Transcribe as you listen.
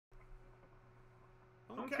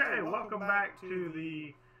Okay, welcome back to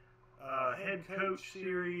the head coach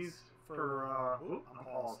series for, I'm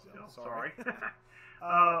paused still, sorry.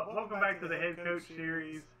 Welcome back to the head coach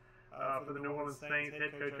series for the New Orleans Saints,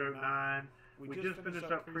 head coach 09. We just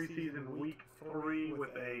finished up preseason week 3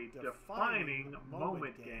 with a defining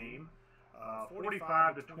moment game.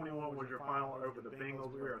 45-21 was your final over the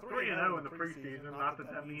Bengals. We are 3-0 in the preseason. Not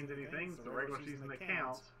that that means anything. It's the regular season that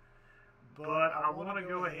counts. But I want to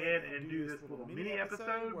go ahead and do this little mini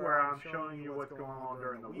episode where I'm showing you what's going on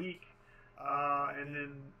during the week. And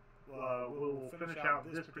then we'll finish out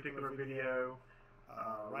this particular video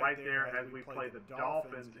right there as we play the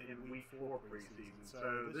Dolphins in week 4 preseason.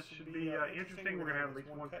 So this should be interesting. We're going to have at least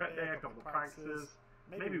one cut day, a couple of practices,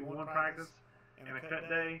 maybe one practice and a cut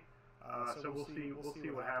day. So we'll see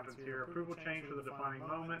what happens here. Approval change for the defining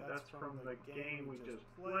moment. That's from the game we just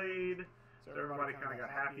played. So everybody kind of got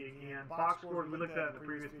happy again. Box scores we looked at in the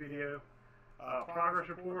previous video. Progress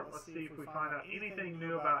report. Let's see if we find out anything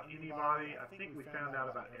new about anybody. I think we found out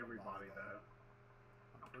about everybody though.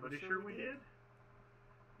 I'm pretty sure we did.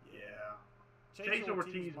 Yeah. Chase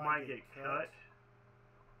Ortiz might get cut.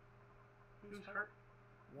 Who's hurt?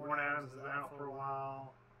 Warren Adams is out for a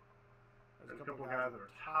while. There's a couple of guys that are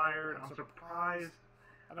tired. I'm surprised.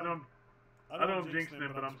 I know I'm jinxing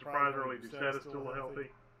him, but I'm surprised early Doucette is still healthy.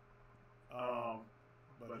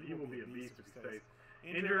 But he will be a beast if he stays.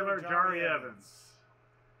 Injury alert, Jari Evans.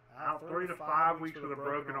 Out 3 to 5 weeks with a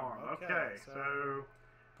broken arm. Okay, so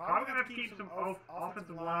probably going to have to keep some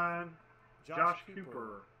offensive line. Josh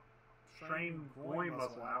Cooper, strained groin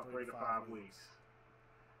muscle, out 3 to 5 weeks.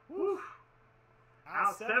 Woo!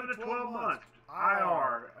 Out 7 to 12 months.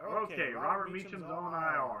 IR. Okay, Robert Meacham's on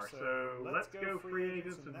IR. So let's go free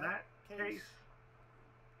agents in that case.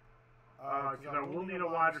 Because I will need a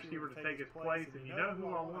wide receiver to take his place. And you know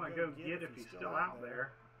who I want to go get if he's still out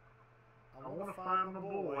there? I want to find the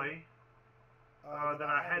boy that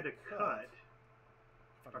I had to cut.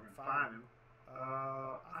 If I can find him.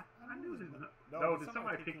 I knew his name. No, did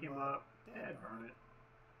somebody pick him up? Dad burn it.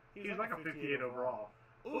 He was like a 58 overall.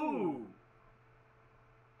 Ooh!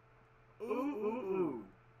 Ooh.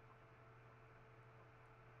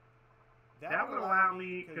 That would allow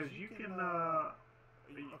me, because you can,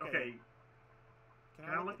 okay. Can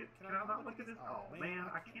I not look at his, oh man,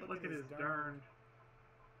 I can't look at his darn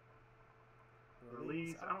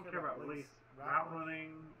release. I don't care about release. Route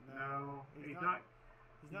running, no. He's not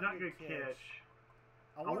a good catch.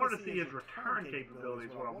 I want to see his return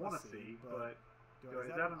capabilities, what I want to see, but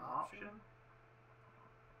is that an option?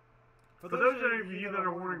 For those of you that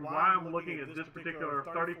are wondering why I'm looking at this particular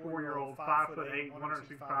 34-year-old, 5'8",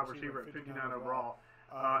 165 receiver at 59 overall,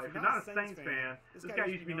 if you're not a Saints fan, this guy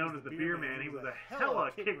used to be known as the Beer Man. He was a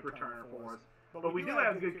hella kick returner for us. But we do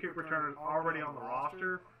have good kick returners already on the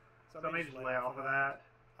roster, so I may just lay off of that.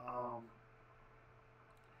 I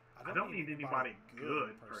don't need anybody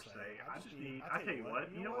good, per se. I just need, I tell you what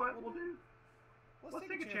we'll do? Let's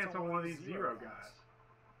take a chance on one of these zero guys.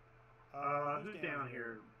 Who's down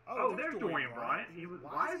here? Oh, there's Dorian Bryant.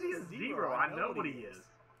 Why is he a zero? I know what he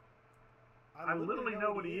is. I literally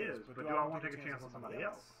know what he is, but do I want to take a chance on somebody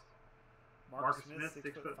else? Marcus Smith,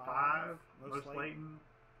 6'5", Mo Slayton,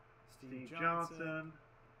 Steve Johnson.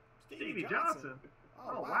 Stevie Johnson?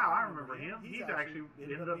 Oh, wow, I remember him. He's actually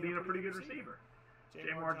ended up being a pretty good receiver.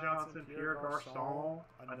 Jamar Johnson, Pierre Garçon,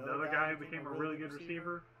 another guy who became a really good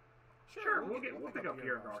receiver. Sure, we'll pick up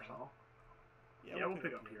Pierre Garçon. Yeah, we'll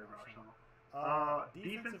pick up Pierre Garçon.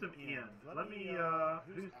 Defensive end. Let me,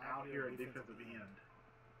 who's out here at defensive end?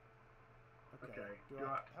 Okay.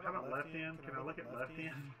 How about left end? Can I look at left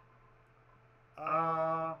end?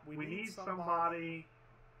 We need somebody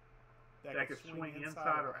that could swing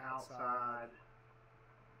inside or outside.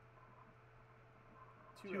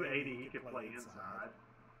 280, he could play inside.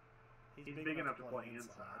 He's big enough to play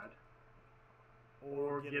inside.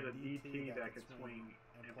 Or get a DT that could swing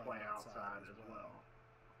and play outside as well.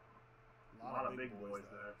 A lot of big boys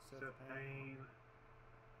there. Seth Payne.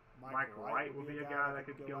 Mike Wright would be a guy that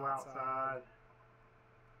could go outside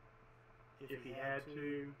if he had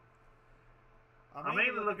to. I'm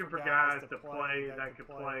mainly looking for guys to play that could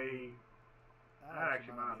play. That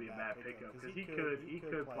actually might not be a bad pickup because he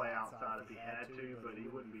could play outside if he had to, but he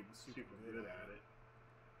wouldn't be super good at it.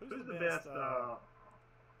 Who's the best? Show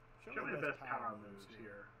me the best power moves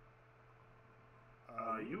here.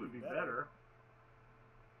 You would be better.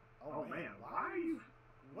 Oh man, why are you?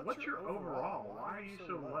 What's your overall? Why are you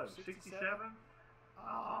so low? 67?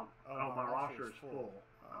 Oh, my roster is full.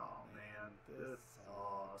 Oh man, this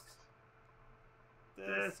sucks.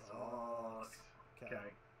 This sucks.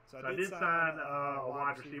 Okay, so I did sign a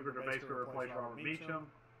wide receiver to basically replace Robert Meacham.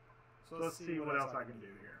 So let's see what else I can do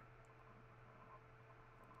here.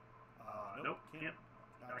 Nope,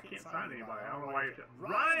 I can't sign anybody. I don't know why you're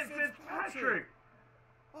Ryan Fitzpatrick!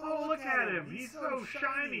 Oh, look at him. He's so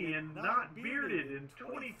shiny and not bearded in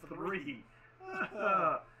 23.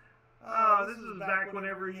 This is back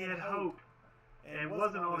whenever he had hope and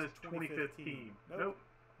wasn't on his 25th team. Nope,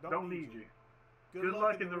 don't need you. Good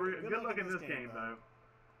luck in this game, though.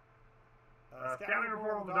 Scouting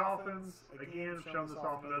report on the Dolphins. Again, I've shown this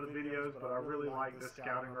off in other videos, but I really like this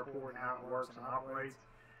scouting report and how it works and operates.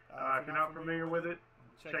 If you're not familiar with it,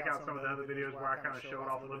 check out some of the other videos where I kind of show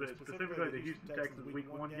it off a little bit, specifically the Houston Texans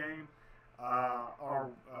Week 1 game,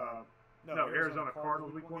 Arizona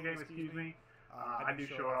Cardinals Week 1 game, excuse me. I do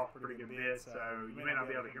show it off a pretty good bit, so you may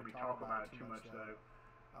not be able to hear me talk about it too much, though.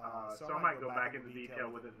 So I might go back into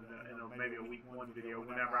detail with it in maybe a Week 1 video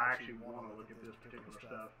whenever I actually want to look at this particular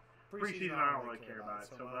stuff. Preseason, I don't really care about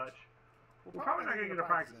it so much. We're probably not going to get a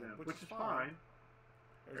practice in, which is fine.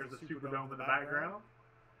 There's the Superdome in the background.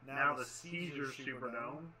 Now the Caesars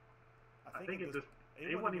Superdome. I think it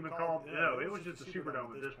wasn't even called, no, it was just the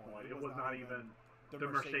Superdome at this point. It was not even the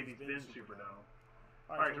Mercedes-Benz Superdome.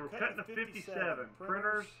 Alright, so we're cutting to 57.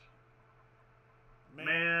 Printers,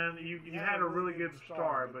 man, you had a really good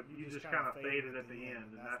start, but you just kind of faded at the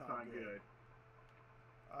end, and that's not good.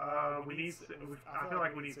 I feel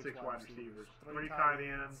like we need 6 wide receivers, 3 tight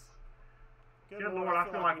ends. Good Lord, I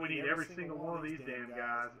feel like we need every single one of these damn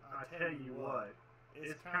guys. I tell you what.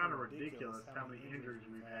 It's kind of ridiculous how many injuries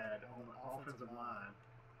we've had on the offensive line.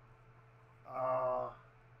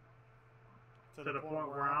 To the point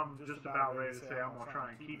where I'm just about ready to say I'm going to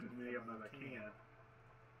try and keep as many of them as I can.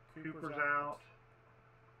 Cooper's out.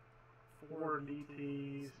 4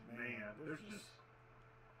 DTs. Man,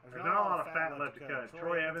 there's not a lot of fat left to cut.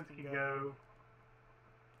 Troy Evans can go.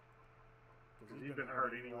 Because he's been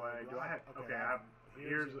hurt anyway. Do I have... Okay,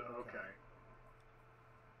 okay.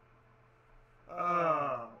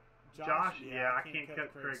 Josh, yeah, I can't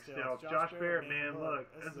cut Craig Stills. Josh Barrett, man, look,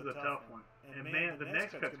 this is a tough one. And, man, the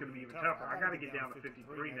next cut's going to be even tougher. I got to get down to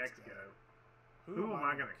 53 next go. Who am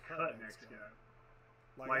I going to cut next go?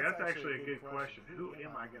 Like, that's actually a good question. Who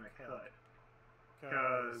am I going to cut?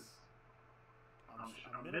 Because I'm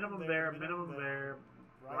minimum there,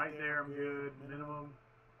 right there, I'm good, minimum.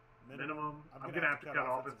 I'm going to have to cut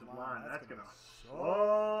offensive line. That's going to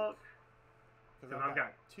suck. Because I've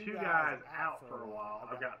got 2 guys out for a while.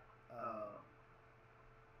 I've got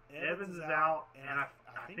Evans is out, and I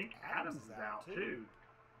think Adams is out too.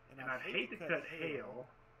 And I'd hate to cut Hale.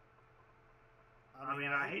 I mean,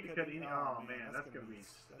 I hate to cut any. Oh man, that's gonna be.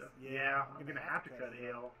 Yeah, I'm gonna have to cut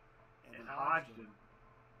Hale and Hodgson.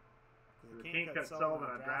 I can't cut Sullivan.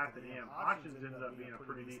 I drafted him. Hodgson's ended up being a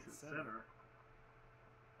pretty decent center.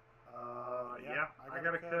 Yeah, I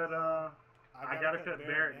gotta cut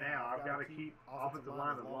Barrett now. I've got to keep offensive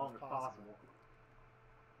line as long as possible.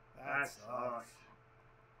 That sucks.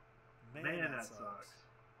 Man, that sucks.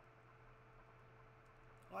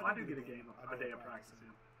 Well, I do get a day of practice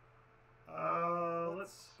in.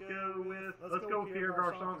 Let's go with Pierre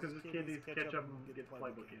Garçon because this kid needs to catch up and get the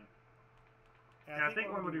playbook in. And I think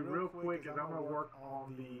what I'm going to do real quick is I'm going to work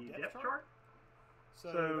on the depth chart.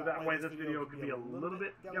 So that way this video could be got a little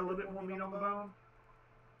bit more meat on the bone.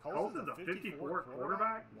 Colson's a 54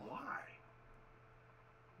 quarterback? Why?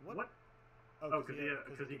 What? Oh,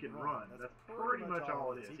 because he can run. That's pretty much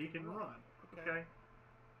all it is. He can run. Okay.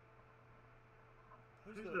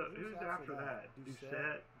 Who's after that?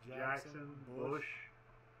 Doucette, Jackson, Bush,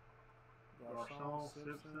 Garçon,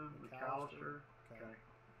 Simpson, McAllister. Okay.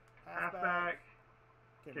 Halfback.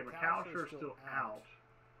 Okay, McAllister's still out.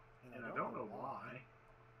 And I don't know why.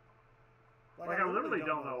 Like, I literally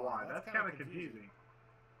don't know why. That's kind of confusing.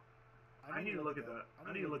 I need to look at the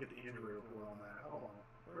injury report on that. Hold on.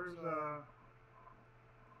 Where's the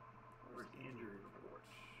injury report?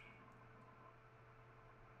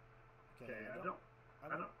 Okay, I don't I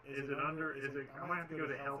might have to go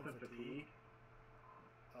to health and fatigue.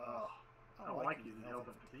 I don't like using health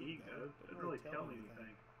and fatigue though. It doesn't really tell me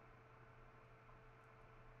anything.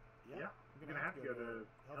 Yeah, I'm gonna have to go to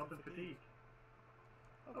health and fatigue.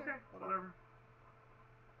 Okay, whatever.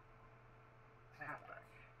 Halfback.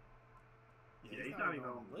 Yeah, he's not even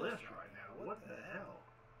on the list right now. What the hell?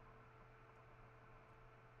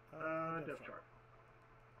 Depth chart.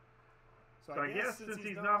 So I guess since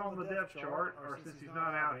he's not on the depth chart, or since he's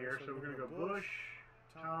not out here, so we're going to go Bush,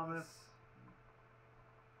 Thomas,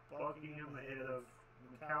 Buckingham ahead of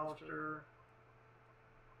McAllister,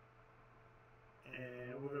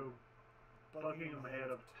 and we'll go Buckingham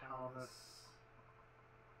ahead of Thomas.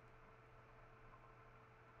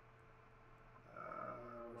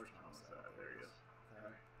 Where's Thomas at? There he is.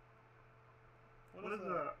 Okay. What is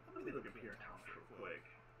let me look at Pierre Thomas real quick.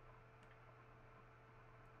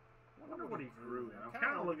 I wonder what he grew in. I'm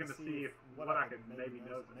kind of looking to see if what I could maybe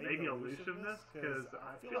notice. Maybe elusiveness, because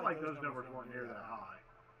I feel like those numbers weren't near that high.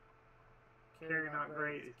 Carry not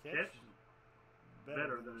great. His catch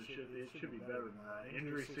better than it should. It should be better than that.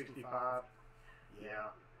 Injury 65.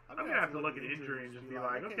 Yeah. I'm going to have to look at injury and just be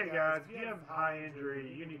like, okay, guys, if you have high injury,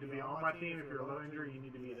 you need to be on my team. If you're a low injury, you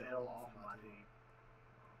need to be the hell off my team.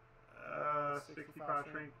 65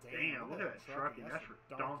 strength. Damn, look at that trucking. That's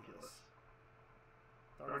ridiculous.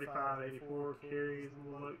 35, 84 carries.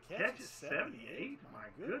 Catches 78.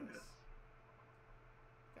 My goodness.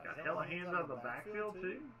 Got hella hands out of the backfield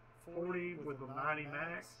too. 40 with the 90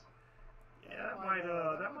 max. Yeah,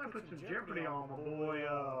 that might put some jeopardy on my boy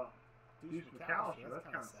Deuce McAllister. That's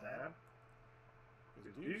kind of sad.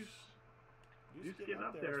 Because Deuce getting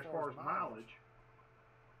up there as far as mileage.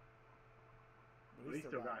 But he's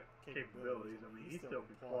still got capabilities. I mean, he still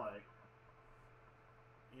can play.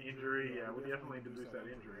 Injury, yeah, we definitely need to boost that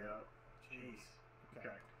injury up. Jeez.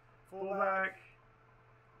 Okay. Fullback.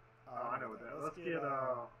 I know what that. Let's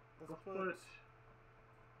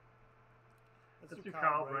do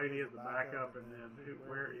Kyle Brady as the backup, and then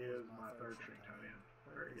where is my third string tight end?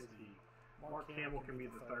 Where is he? Mark Campbell can be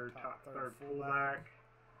the third fullback.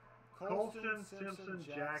 Colston, Simpson,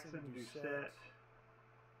 Jackson, Doucette.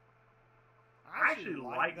 I actually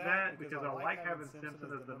like that because I like having Simpson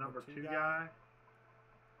as the number 2 guy.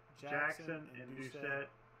 Jackson and Doucette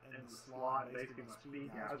in the slot, basically my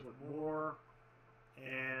speed guys with Moore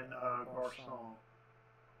and Garcon,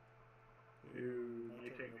 who may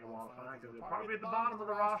take me a while to find because they'll probably be at the bottom of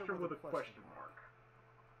the roster with a question mark.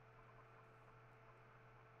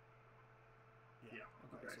 Yeah,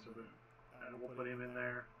 okay, so boom. And we'll put him in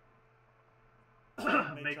there.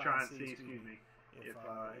 May try and see, excuse me, if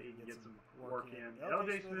he can get some work in.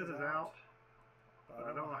 LJ Smith is out, but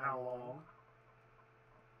I don't know how long.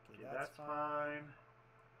 Okay, that's fine.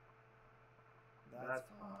 That's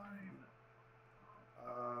fine.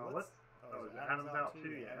 Is Adams out too?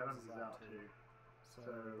 Yeah, Adams is out too.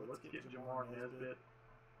 So let's get Jamar Nesbitt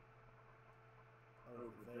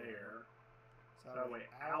over there. So that way,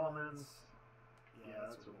 Alleman's. Yeah,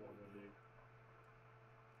 that's what we'll do.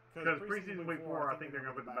 Because preseason week 4, I think they're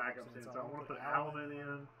going to put the backups in. So I want to put Alleman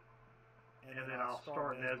in, and then I'll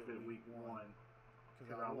start Nesbitt week 1.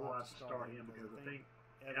 Because I will have to start him because I think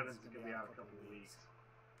Evans is going to be out a couple of weeks.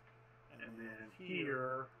 And then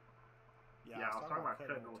here, yeah, I was talking about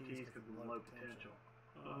cutting Ortiz because of the low potential.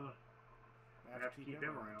 I have to keep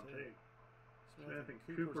him around too. Smith and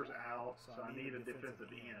Cooper's out, so I need a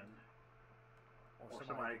defensive end. Or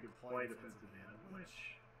somebody who could play defensive end, which,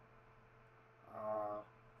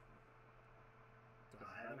 do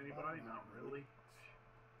I have anybody? Not really.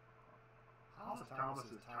 Hollis Thomas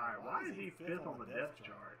is tired. Why is he 5th on the depth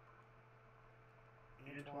chart?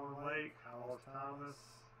 Antoine Lake, Hollis Thomas,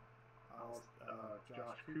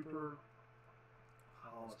 Josh Cooper,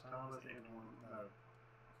 Hollis Thomas,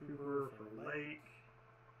 Cooper for Lake,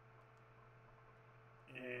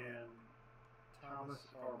 and Thomas,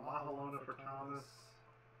 or Mahalona for Thomas.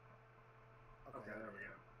 Okay, there we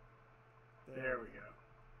go. There we go.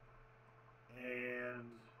 And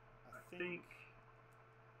I think,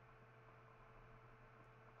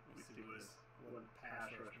 let me see what pass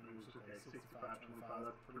rush moves. Okay, 65-25,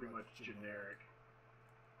 that's pretty much generic.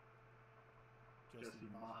 Jesse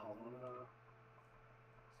Mahalona,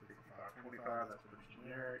 65-25, that's pretty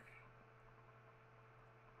generic.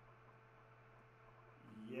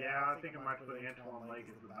 Yeah, I think I might put Antoine Lake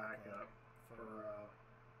as the backup for,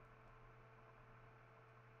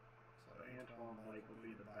 so Antoine Lake will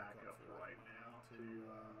be the backup for right now to,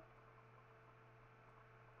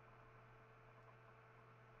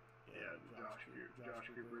 yeah, Josh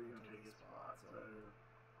Cooper is going to take his spot, so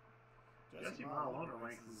Jesse Mahalona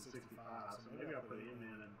ranks as a 65, so maybe I'll put him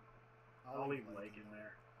in and I'll leave Lake in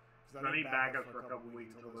there. Because I need backups for a couple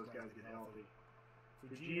weeks until those guys get healthy.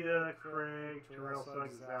 Fujita, Craig, Terrell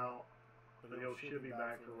Suggs is out, but he should be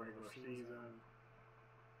back for regular season.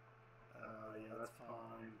 Yeah, that's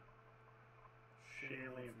fine.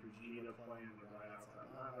 Shanley and Fujita playing the right outside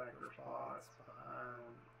linebacker spots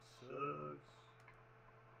behind Suggs.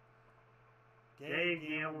 Gabe,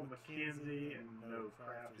 Gamble, McKenzie, and no,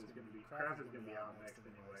 Kraft is going to be out next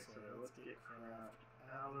anyway. So let's get Kraft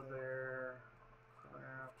out of there.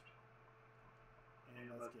 Kraft,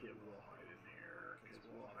 and let's get Will Hyde in here because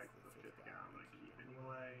Will Hyde's the 5th guy I'm going to keep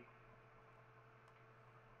anyway.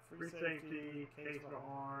 Free safety, Case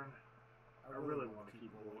Bahorn. I really want to keep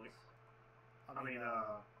Willis.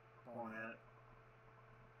 Barnett.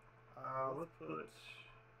 Let's put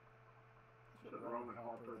Roman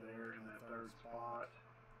Harper there in that 3rd spot.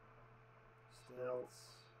 Stilts.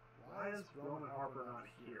 Why is Roman Harper not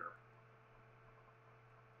here?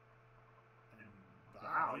 And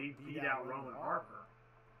wow, he beat out Roman Harper.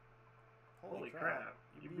 Holy crap,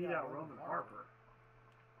 you beat out Roman Harper.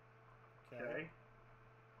 Okay.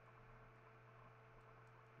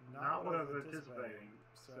 Not what I was anticipating.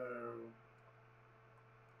 So,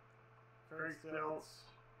 Craig Stilts,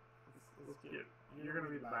 let's get, you're going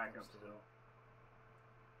to be the backup still.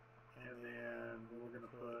 And then we're going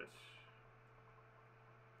to put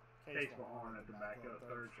Case Mahorn at the backup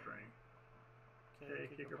third string. Okay,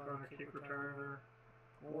 kick returner.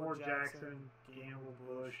 Moore, Jackson, Gamble,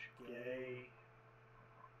 Bush, Gay.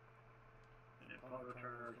 And then punt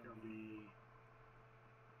returner is going to be,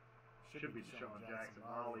 should be Deshaun Jackson.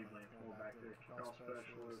 I'll leave Lance Moore back there. Kickoff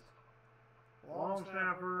specialist. Long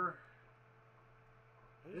snapper.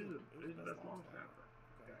 Who's the best long snapper?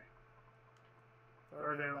 Okay.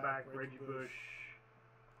 Third down back, Reggie Bush.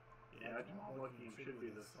 Yeah, Jamal Buckingham should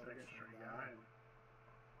be the second string guy.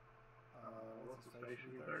 What's the space?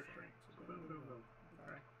 Should be third string. So boom, boom, boom.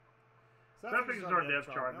 Okay. So that fixes our depth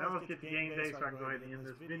chart. Now let's get the game day so I can go ahead and end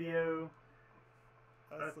this video.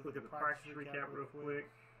 Let's look at the practice recap real quick.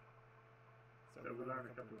 So we learned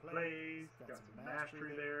a couple of plays. Got some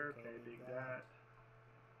mastery there. Okay, dig that.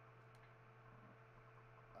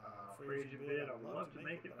 Free agent bid. I'd love to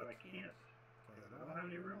make it, but I can't because I don't have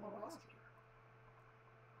any room on the roster.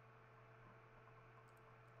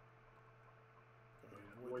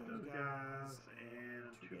 Avoid those guys.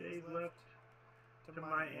 And 2 days left to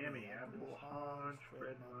Miami. Abdul Hodge,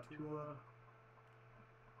 Fred Matua.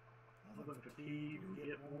 Look fatigue. We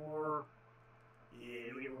get more.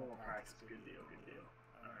 Yeah, we get more practice. Good deal. Good deal.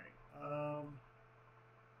 All right.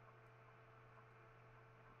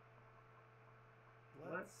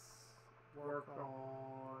 Let's work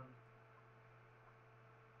on.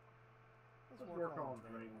 Let's work on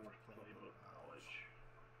Draymond's playbook knowledge.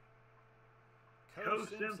 Coach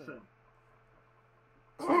Simpson.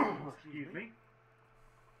 Excuse me.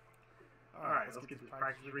 Alright, let's get this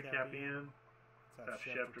practice recap in. Let's have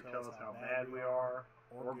Schefter tell us how bad we are,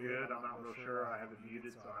 or good. I'm not real sure. I have it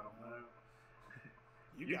muted, so I don't know.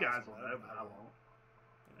 You guys will know, but I won't.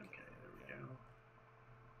 Okay, there we go.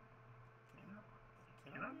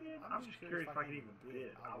 Can I bid? I'm just curious if I can even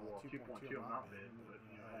bid. I will. 2.2, I'm not bidding, but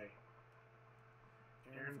you know, hey.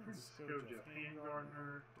 Aaron Francisco, Jeff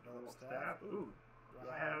Handgardner, develop staff. Ooh, do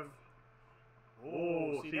I have.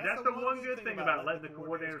 Oh, see, that's the one good thing about letting the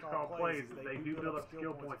coordinators call plays, is they do build up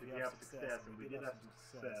skill points if you have success, and we did have some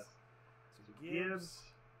success. So Gibbs,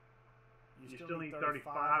 you still need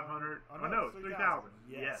 3,500. Oh, no, it's 3,000.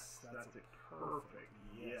 Yes, that's it. Perfect.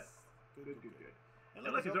 Yes. Good. And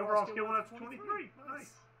look, his overall skill went up to 23.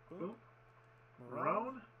 Nice. Boom.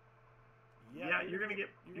 Marone. Yeah, you're gonna get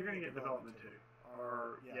development too,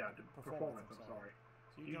 or yeah, performance. I'm sorry.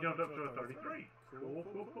 So you jumped up to a 33.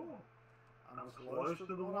 Cool. I'm close to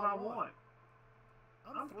the one I want.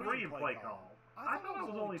 I'm 3 in play call. I thought I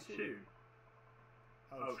was only 2.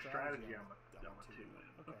 Oh, strategy. I'm a 2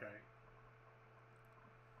 in. Okay.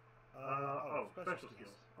 Special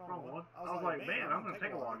skills. Wrong one. I was like, man, I'm gonna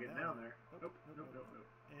take a while getting down there. Nope.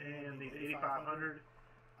 And these 8,500.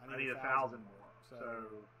 I need 1,000 more. So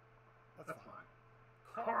that's fine.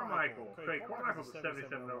 Carmichael. Okay, Carmichael's a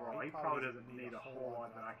 77 overall. He probably doesn't need a whole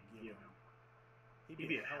lot that I can give him. He'd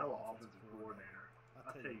be a hell of offensive coordinator.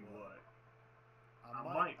 I'll tell you what. I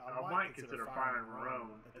might consider firing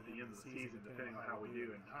Marone at the end of the season, depending on how we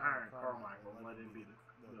do, and hiring Carmichael and let him be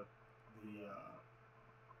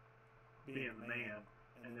being the man,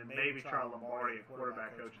 and then maybe try Lombardi a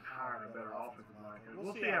quarterback coach and hire a better offensive line coach.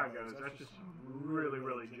 We'll see how it goes. That's just really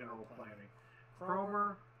general planning.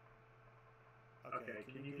 Cromer. Okay,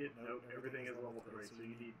 can you get nope? Everything is level 3, so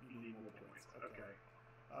you need more points. Okay.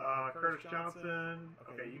 Curtis Johnson.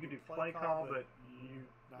 Okay, you can do play call, but you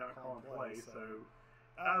not calling plays. So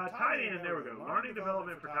tight end. There we go. Learning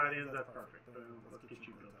development for tight ends. That's perfect. Boom. Let's get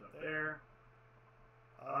you built up there.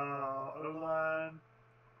 O line.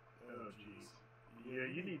 Oh jeez. Yeah,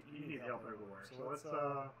 you need help everywhere. So let's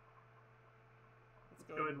go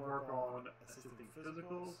ahead and work on assisting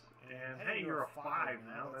physicals. And hey, you're a 5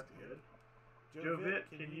 now. That's good. Joe Vitt,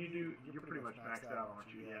 can you do? You're pretty much maxed out, aren't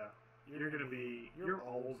you? Yeah. You're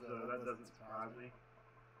old, so that doesn't surprise me.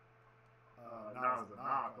 Not as a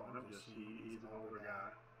knock on him, just he's an older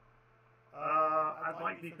guy. I'd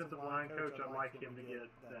like defensive line coach. I'd like him to get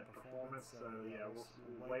that performance. So yeah, we'll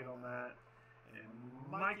wait on that. And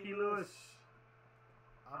Mikey Lewis,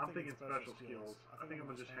 I'm thinking special skills. I think I'm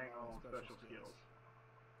gonna just hang on special skills.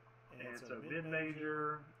 And so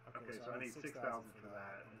mid-major. Okay, so I need 6,000 for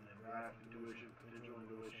that, and then draft intuition, potential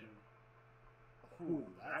intuition. Ooh,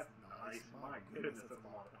 that's nice. My goodness, that's a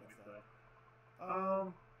lot of points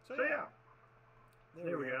though. So yeah,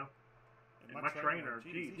 there we go. And my trainer,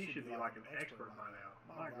 geez, he should be like an expert by now.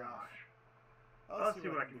 My gosh. Let's see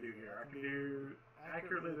what I can do here. I can do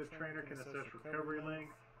accurately. The trainer can assess recovery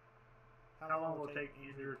length. How long will it take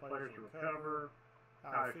injured players to recover?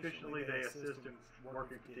 How efficiently they assist in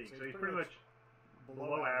working fatigue. So he's pretty much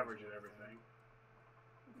below average at everything.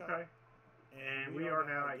 Okay. And we are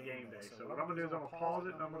now at game day. So what I'm going to do is I'm going to pause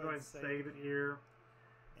it and I'm going to go ahead and save it here.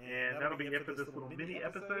 And that'll be it for this little mini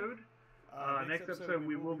episode. Next episode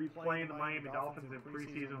we will be playing the Miami Dolphins in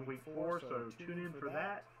preseason week 4, so tune in for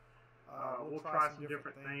that. We'll try some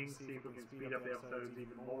different things, see if we can speed up the episodes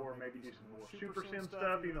even more, maybe do some more Super Sim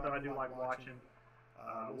stuff, even though I do like watching.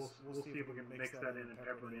 We'll see if we can mix that in and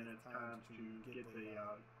pepper it in at times to get the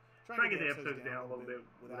try and get the episodes down a little bit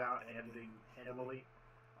without editing heavily,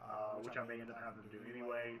 which I may end up having to do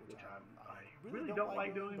anyway, which I really don't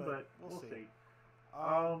like doing, but we'll see.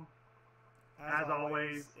 As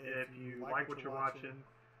always, if you like what you're watching,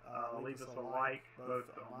 leave us a like both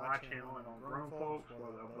on my channel and on Grown Folks,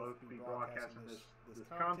 where they'll both be broadcasting this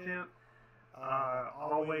content.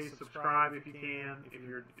 Always subscribe if you can. If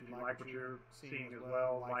you like what you're seeing as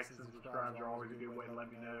well, likes and subscribes are always a good way to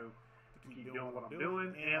let me know to keep doing what I'm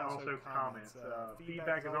doing, and also comments.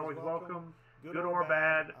 Feedback is always welcome, good or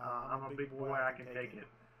bad. I'm a big boy, I can take it.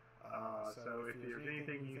 So if there's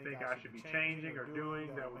anything you think I should be changing or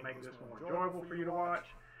doing that would make this more enjoyable for you to watch,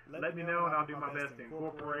 let me know and I'll do my best to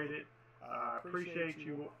incorporate it. I appreciate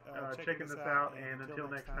you checking this out, and until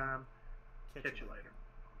next time, catch you later.